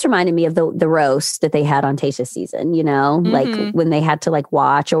mean, this reminded me of the roast that they had on Tayshia's season. Like when they had to like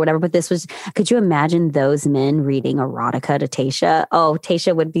watch or whatever. But this was. Could you imagine those men reading erotica to Tayshia? Oh,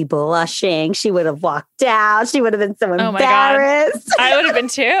 Tayshia would be blushing. She would have walked out. She would have been so embarrassed. God. I would have been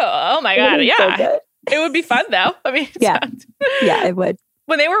too. Oh my God! Yeah. So it would be fun though. I mean, yeah, it would.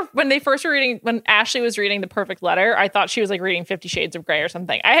 When Ashley was reading The Perfect Letter, I thought she was like reading 50 Shades of Grey or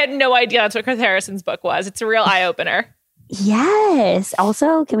something. I had no idea that's what Chris Harrison's book was. It's a real eye opener. Yes.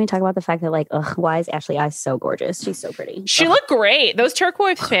 Also, can we talk about the fact that like, why is Ashley Eyes so gorgeous? She's so pretty. She looked great. Those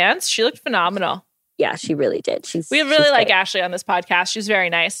turquoise pants, she looked phenomenal. Yeah, she really did. We really like Ashley on this podcast. She's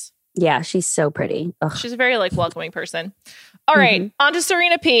very nice. Yeah, she's so pretty. Ugh. She's a very like welcoming person. All right, on to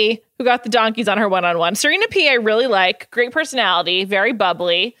Serena P, who got the donkeys on her one-on-one. Serena P, I really like. Great personality, very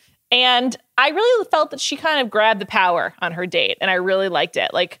bubbly. And I really felt that she kind of grabbed the power on her date. And I really liked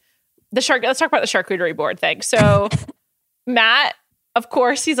it. Like let's talk about the charcuterie board thing. So Matt of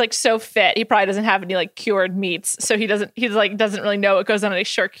course, he's like so fit. He probably doesn't have any like cured meats. So doesn't really know what goes on a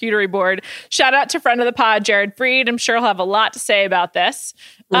charcuterie board. Shout out to friend of the pod, Jared Freed. I'm sure he'll have a lot to say about this.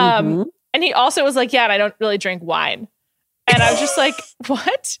 And he also was like, yeah, and I don't really drink wine. And I was just like,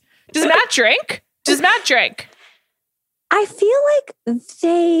 what? Does Matt drink? I feel like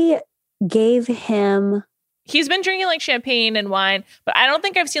they gave him... He's been drinking like champagne and wine, but I don't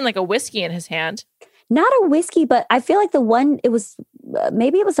think I've seen like a whiskey in his hand. Not a whiskey, but I feel like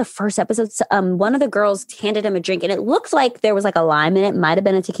maybe it was the first episode. One of the girls handed him a drink and it looked like there was like a lime in it. Might have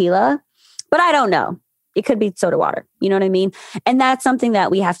been a tequila, but I don't know. It could be soda water. You know what I mean? And that's something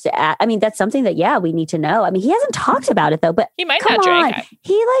that we have to add. I mean, that's something that, yeah, we need to know. I mean, he hasn't talked about it though, but he might not drink.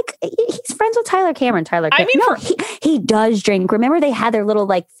 He's friends with Tyler Cameron. I mean, he does drink. Remember they had their little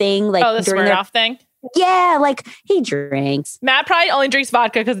like thing, like the Smirnoff thing? Yeah, like he drinks. Matt probably only drinks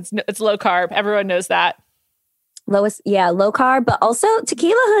vodka because it's low carb. Everyone knows that. Low carb, but also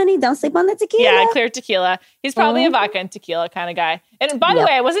tequila, honey. Don't sleep on the tequila. Yeah, clear tequila. He's probably a vodka and tequila kind of guy. And by the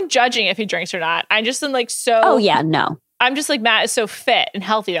way, I wasn't judging if he drinks or not. I just am like so. Oh yeah, no. I'm just like, Matt is so fit and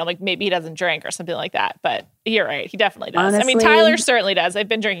healthy. I'm like, maybe he doesn't drink or something like that. But you're right, he definitely does. Honestly, I mean, Tyler certainly does. I've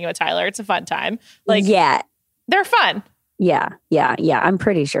been drinking with Tyler. It's a fun time. Like, yeah, they're fun. Yeah. I'm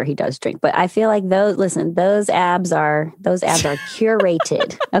pretty sure he does drink, but I feel like those abs are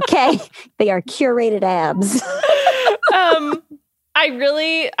curated. Okay. They are curated abs.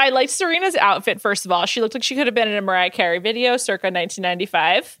 I liked Serena's outfit. First of all, she looked like she could have been in a Mariah Carey video circa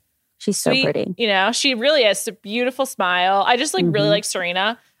 1995. She's so pretty. You know, she really has a beautiful smile. I just really like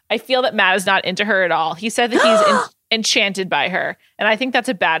Serena. I feel that Matt is not into her at all. He said that he's enchanted by her. And I think that's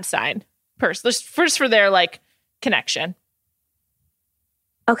a bad sign. First for their like connection.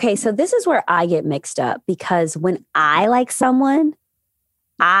 Okay, so this is where I get mixed up because when I like someone,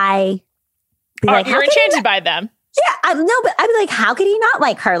 you're enchanted by them. Yeah, I know, but I'd be like, how could he not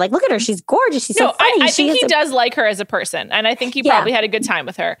like her? Like, look at her. She's gorgeous. She's so funny. I think he does like her as a person. And I think he probably had a good time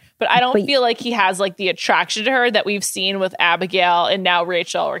with her. But I don't feel like he has like the attraction to her that we've seen with Abigail and now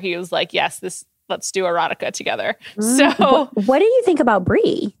Rachel, where he was like, yes, let's do erotica together. So what do you think about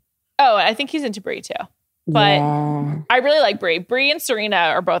Brie? Oh, I think he's into Brie too. But I really like Brie. Brie and Serena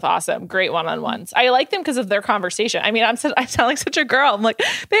are both awesome. Great one-on-ones. I like them because of their conversation. I mean, I sound like such a girl. I'm like,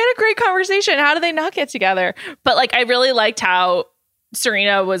 they had a great conversation. How did they not get together? But like, I really liked how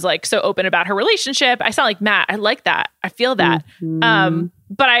Serena was like so open about her relationship. I sound like Matt. I like that. I feel that.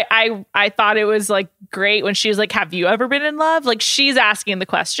 But I thought it was like great when she was like, have you ever been in love? Like she's asking the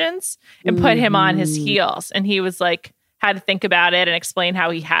questions and put him on his heels. And he was like, had to think about it and explain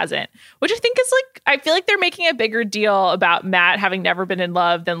how he hasn't, which I think is like, I feel like they're making a bigger deal about Matt having never been in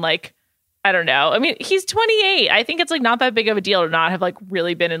love than like, I don't know. I mean, he's 28. I think it's like not that big of a deal to not have like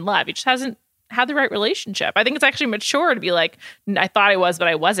really been in love. He just hasn't had the right relationship. I think it's actually mature to be like, I thought I was, but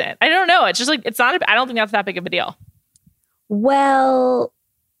I wasn't. I don't know. It's just like, I don't think that's that big of a deal. Well,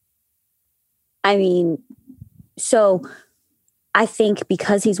 I mean, so I think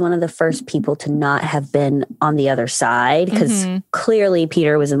because he's one of the first people to not have been on the other side, because clearly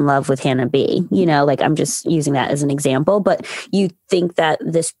Peter was in love with Hannah B. You know, like I'm just using that as an example. But you think that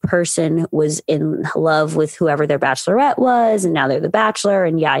this person was in love with whoever their bachelorette was, and now they're the bachelor,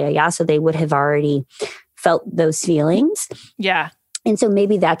 and so they would have already felt those feelings. Yeah. And so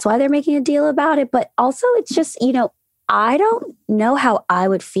maybe that's why they're making a deal about it. But also it's just, you know, I don't know how I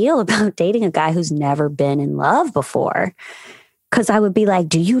would feel about dating a guy who's never been in love before. Because I would be like,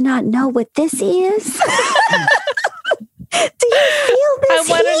 do you not know what this is? Do you feel this? I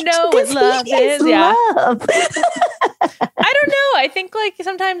want to know what love is. Yeah. Love. I don't know. I think like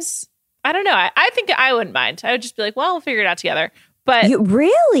sometimes, I don't know. I think I wouldn't mind. I would just be like, well, we'll figure it out together. But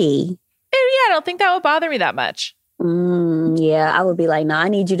really? Yeah, I don't think that would bother me that much. Yeah, I would be like, no, I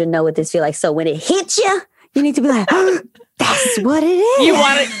need you to know what this feels like. So when it hits you, you need to be like, oh, that's what it is. You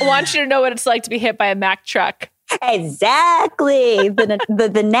want you to know what it's like to be hit by a Mack truck. Exactly.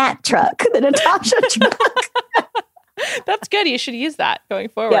 The Nat truck, the Natasha truck. That's good. You should use that going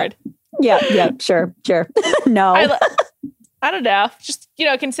forward. Yeah. Sure. No. I don't know. Just, you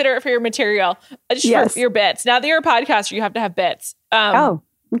know, consider it for your material. Just for your bits. Now that you're a podcaster, you have to have bits.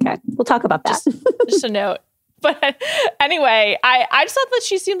 Okay. We'll talk about that. Just a note. But anyway, I just thought that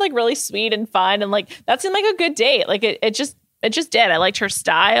she seemed like really sweet and fun. And like, that seemed like a good date. Like it just did. I liked her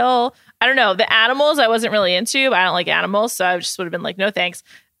style. I don't know. The animals I wasn't really into. But I don't like animals. So I just would have been like, no, thanks.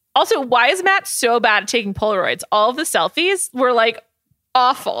 Also, why is Matt so bad at taking Polaroids? All of the selfies were like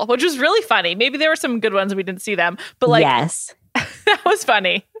awful, which was really funny. Maybe there were some good ones and we didn't see them. But like, yes, that was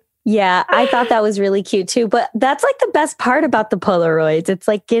funny. Yeah, I thought that was really cute too. But that's like the best part about the Polaroids. It's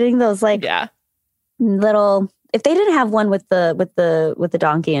like getting those like little, if they didn't have one with the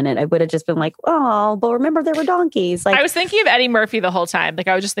donkey in it, I would have just been like, oh, but remember there were donkeys. Like I was thinking of Eddie Murphy the whole time. Like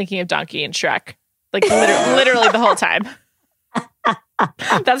I was just thinking of Donkey and Shrek. Like literally the whole time.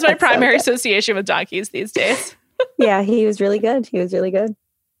 That's my primary association with donkeys these days. Yeah, he was really good.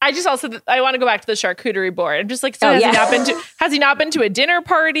 I just also I want to go back to the charcuterie board. I'm just like, so has he not been to a dinner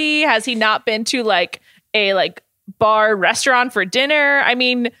party? Has he not been to like a bar restaurant for dinner? I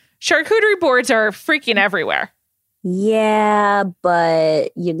mean, charcuterie boards are freaking everywhere. Yeah,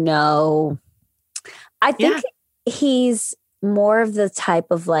 but I think he's more of the type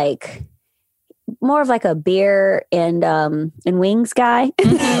of more of like a beer and wings guy.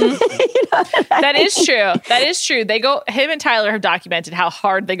 Mm-hmm. That is true. That is true. Him and Tyler have documented how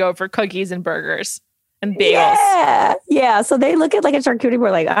hard they go for cookies and burgers and bagels. Yeah. So they look at like a charcuterie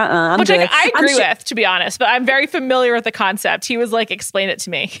board like, I'm Which good. I agree with, to be honest, but I'm very familiar with the concept. He was like, explain it to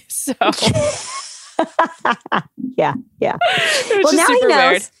me. So yeah. Well, now he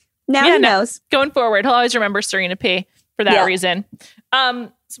knows. Weird. Now he knows. Going forward, he'll always remember Serena P for that reason.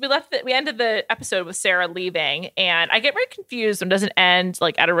 So we ended the episode with Sarah leaving, and I get very confused when it doesn't end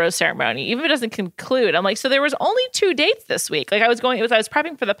like at a rose ceremony, even if it doesn't conclude. I'm like, so there was only 2 dates this week. Like I was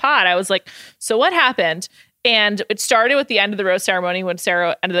prepping for the pod. I was like, so what happened? And it started with the end of the rose ceremony when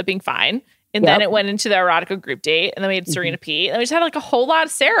Sarah ended up being fine. And then it went into the erotica group date, and then we had Serena P. And we just had like a whole lot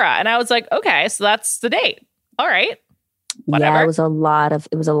of Sarah. And I was like, okay, so that's the date. All right. Whatever. Yeah, it was a lot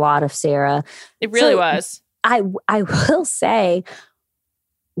of Sarah. It really was. I will say,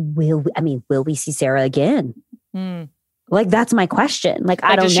 will we see Sarah again? Like, that's my question. Like,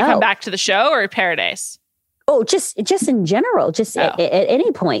 I don't know. Does she come back to the show or Paradise? Oh, just in general, at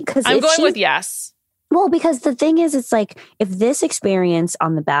any point. Because I'm going with yes. Well, because the thing is, it's like, if this experience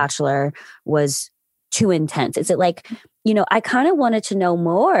on The Bachelor was too intense, is it like, I kind of wanted to know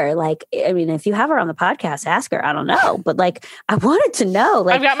more. Like, I mean, if you have her on the podcast, ask her. I don't know. But like, I wanted to know.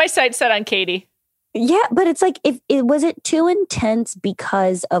 Like, I've got my sights set on Katie. Yeah, but it's like, was it too intense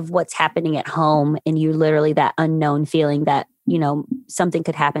because of what's happening at home, and you literally that unknown feeling that, something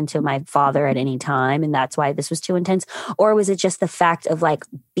could happen to my father at any time, and that's why this was too intense? Or was it just the fact of like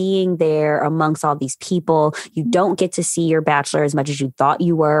being there amongst all these people? You don't get to see your bachelor as much as you thought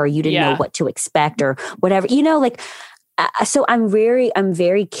you were, or you didn't know what to expect or whatever, so I'm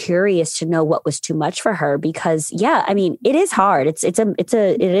very curious to know what was too much for her, because I mean, it is hard. It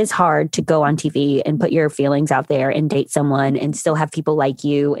is hard to go on TV and put your feelings out there and date someone and still have people like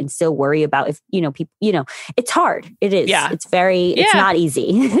you and still worry about if, people, it's hard. It is. Yeah. It's not easy.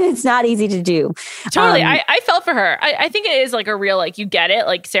 It's not easy to do. Totally. I felt for her. I think it is like a real, like, you get it.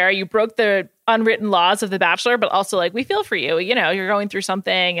 Like, Sarah, you broke the unwritten laws of The Bachelor, but also like, we feel for you, you're going through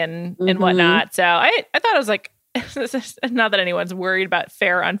something and whatnot. So I thought it was like, not that anyone's worried about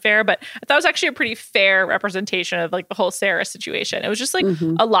fair or unfair, but I thought it was actually a pretty fair representation of like the whole Sarah situation. It was just like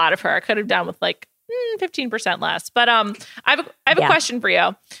a lot of her. I could have done with like 15% less. But I have a question for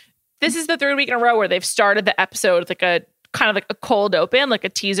you. This is the 3rd week in a row where they've started the episode with like a kind of like a cold open, like a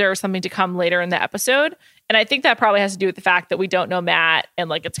teaser or something to come later in the episode. And I think that probably has to do with the fact that we don't know Matt, and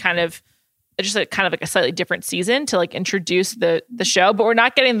like it's kind of just kind of like a slightly different season to like introduce the show, but we're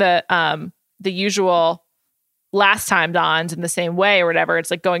not getting the usual last time dons in the same way or whatever. It's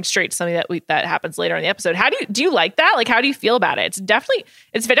like going straight to something that happens later in the episode. How do you like that? Like, how do you feel about it? It's definitely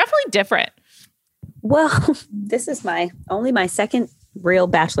different. Well, this is only my second real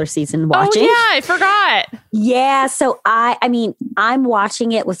Bachelor season watching. Oh yeah, I forgot. Yeah, so I mean, I'm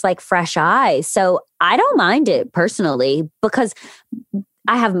watching it with like fresh eyes. So I don't mind it personally, because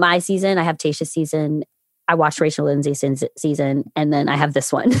I have my season, I have Tayshia's season, I watched Rachel Lindsay's season, and then I have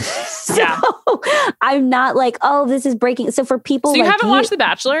this one. So I'm not like, oh, this is breaking. So for people, so you haven't watched The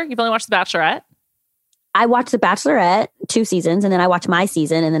Bachelor? You've only watched The Bachelorette? I watched The Bachelorette 2 seasons, and then I watched my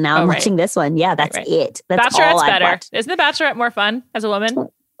season, and then now I'm watching this one. Yeah, that's it. That's Bachelorette's all I've better. watched. Isn't The Bachelorette more fun as a woman?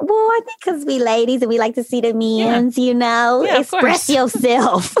 Well, I think because we ladies and we like to see the men's, express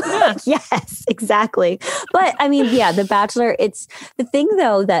yourself. Yes, exactly. But I mean, The Bachelor, it's the thing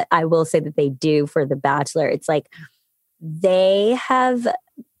though that I will say that they do for The Bachelor. It's like they have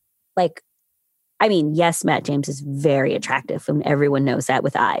like, I mean, yes, Matt James is very attractive and everyone knows that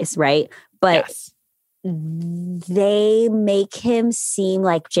with eyes, right? But they make him seem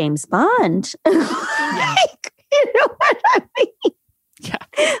like James Bond. Like, you know what I mean? Yeah.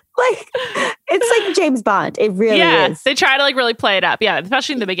 Like, it's like James Bond. It really is. They try to like really play it up. Yeah,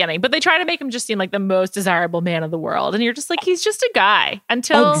 especially in the beginning. But they try to make him just seem like the most desirable man of the world. And you're just like, he's just a guy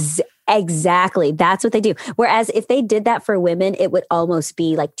until Exactly. That's what they do. Whereas if they did that for women, it would almost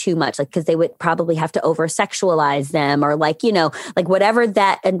be like too much, like, because they would probably have to over sexualize them, or like, you know, like whatever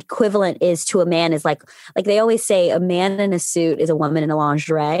that equivalent is to a man is like they always say a man in a suit is a woman in a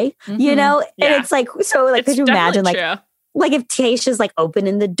lingerie, you know? And it's like, so like, could you imagine like if Tayshia's like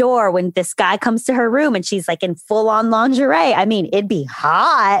opening the door when this guy comes to her room and she's like in full on lingerie? I mean, it'd be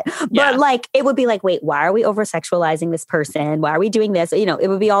hot, but like, it would be like, wait, why are we over sexualizing this person? Why are we doing this? You know, it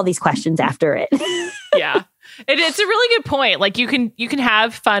would be all these questions after it. Yeah. It's a really good point. Like you can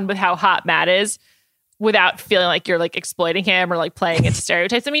have fun with how hot Matt is without feeling like you're like exploiting him or like playing into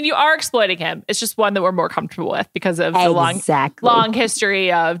stereotypes. I mean, you are exploiting him. It's just one that we're more comfortable with because of the long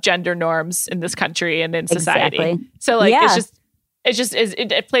history of gender norms in this country and in society. Exactly. So like,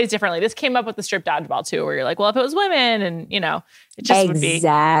 it plays differently. This came up with the strip dodgeball too, where you're like, well, if it was women, and you know, it just would be.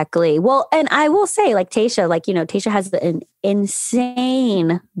 Exactly. Well, and I will say, like Tayshia, like, you know, Tayshia has an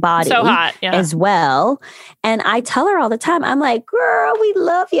insane body, so hot, as well. And I tell her all the time, I'm like, girl, we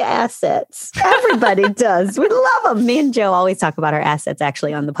love your assets. Everybody does. We love them. Me and Joe always talk about our assets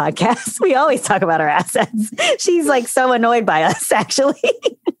actually on the podcast. We always talk about our assets. She's like so annoyed by us actually.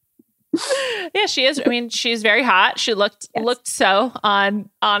 Yeah, she is. I mean, she's very hot. She looked so on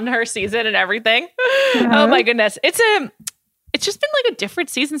her season and everything. Oh my goodness. It's just been like a different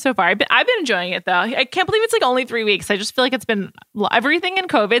season so far. I've been enjoying it though. I can't believe it's like only 3 weeks. I just feel like it's been everything in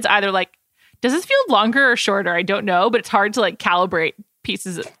COVID's either like, does this feel longer or shorter? I don't know, but it's hard to like calibrate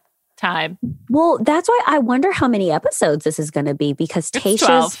pieces of time. Well, that's why I wonder how many episodes this is going to be, because Tayshia's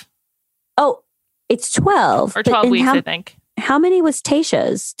 12. Oh, it's 12 or 12 weeks, I think. How many was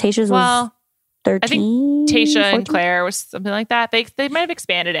Tayshia's? Tayshia's was 13. I think Tayshia 14? And Claire was something like that. They might have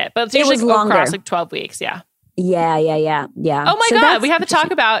expanded it, but it's usually across like 12 weeks. Yeah. Yeah. Oh my God. We have to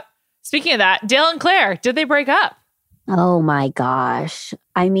talk about, speaking of that, Dale and Claire, did they break up? Oh my gosh.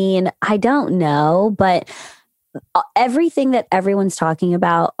 I mean, I don't know, but everything that everyone's talking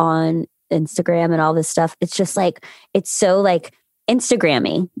about on Instagram and all this stuff, it's just like, it's so like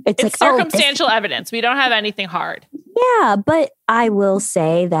Instagram-y. It's like circumstantial evidence. We don't have anything hard. Yeah, but I will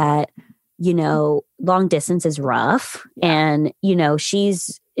say that, you know, long distance is rough. And, you know,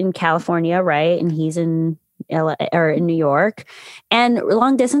 she's in California, right? And he's in LA or in New York. And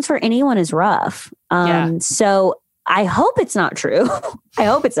long distance for anyone is rough. So I hope it's not true. I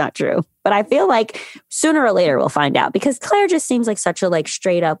hope it's not true. But I feel like sooner or later we'll find out, because Claire just seems like such a like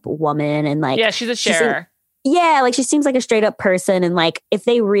straight up woman, and like, yeah, she's a sharer. Like she seems like a straight up person. And like, if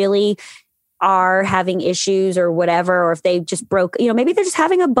they really are having issues or whatever, or if they just broke, you know, maybe they're just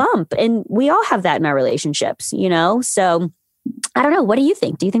having a bump, and we all have that in our relationships, you know? So I don't know. What do you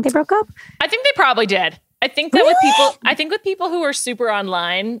think? Do you think they broke up? I think they probably did. I think that with people who are super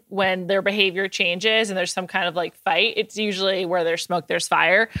online, when their behavior changes and there's some kind of like fight, it's usually where there's smoke, there's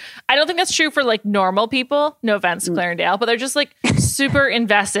fire. I don't think that's true for like normal people. No offense, Claire and Dale, but they're just like super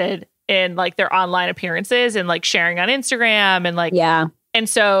invested in like their online appearances and like sharing on Instagram and like, and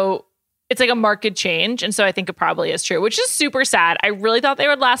so it's like a marked change. And so I think it probably is true, which is super sad. I really thought they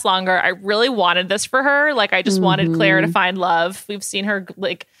would last longer. I really wanted this for her. Like, I just wanted Claire to find love. We've seen her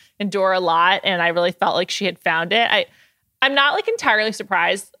like endure a lot, and I really felt like she had found it. I'm not like entirely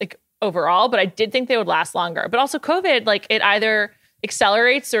surprised like overall, but I did think they would last longer. But also COVID, like it either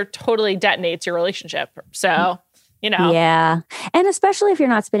accelerates or totally detonates your relationship. So, you know. Yeah. And especially if you're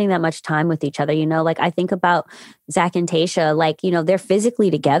not spending that much time with each other, you know, like I think about Zach and Tayshia, like, you know, they're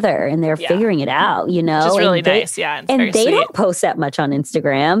physically together and they're figuring it out, you know. Which is really nice. Yeah. And they don't post that much on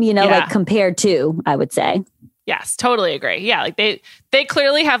Instagram, you know, like compared to, I would say. Yes, totally agree. Yeah, like they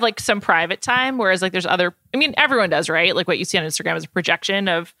clearly have like some private time, whereas like there's other, I mean, everyone does, right? Like what you see on Instagram is a projection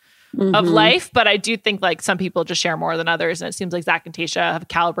of life, but I do think like some people just share more than others, and it seems like Zach and Tayshia have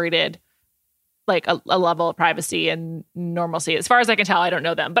calibrated like a level of privacy and normalcy. As far as I can tell, I don't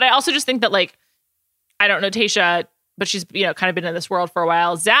know them, but I also just think that like, I don't know Tayshia, but she's, you know, kind of been in this world for a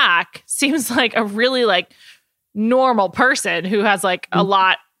while. Zach seems like a really like normal person who has like a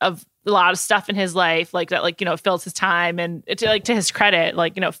lot of stuff in his life, like that, like, you know, fills his time, and it's like, to his credit,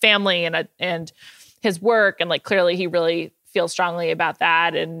 like, you know, family and his work. And like, clearly he really feels strongly about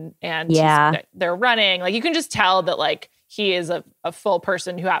that. And they're running, like, you can just tell that like he is a full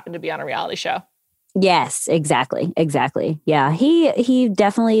person who happened to be on a reality show. Yes, exactly. Yeah. He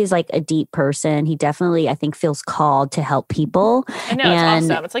definitely is like a deep person. He definitely, I think, feels called to help people. I know, it's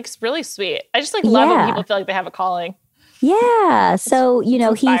awesome. It's like really sweet. I just like love when people feel like they have a calling. Yeah. So, you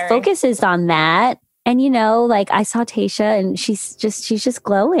know, he focuses on that. And, you know, like I saw Tayshia and she's just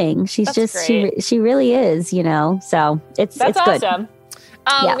glowing. She really is, you know, so it's good. Awesome.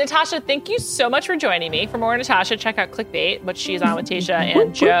 Natasha, thank you so much for joining me. For more Natasha, check out Clickbait, which she's on with Tayshia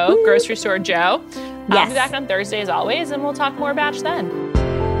and Joe, Grocery Store Joe. I'll be back on Thursday as always, and we'll talk more Batch then.